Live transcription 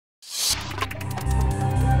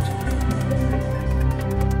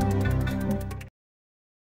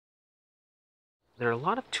There are a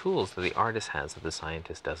lot of tools that the artist has that the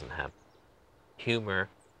scientist doesn't have. Humor,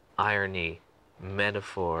 irony,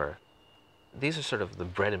 metaphor. These are sort of the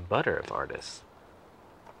bread and butter of artists.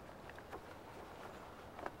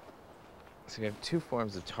 So we have two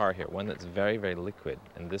forms of tar here, one that's very, very liquid,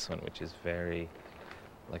 and this one which is very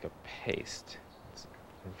like a paste. It's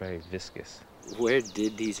very viscous. Where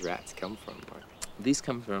did these rats come from, Mark? These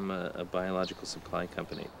come from a biological supply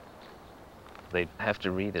company. They have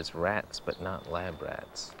to read as rats, but not lab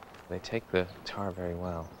rats. They take the tar very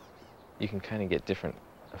well. You can kind of get different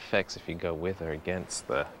effects if you go with or against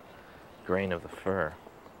the grain of the fur.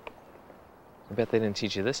 I bet they didn't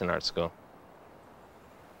teach you this in art school.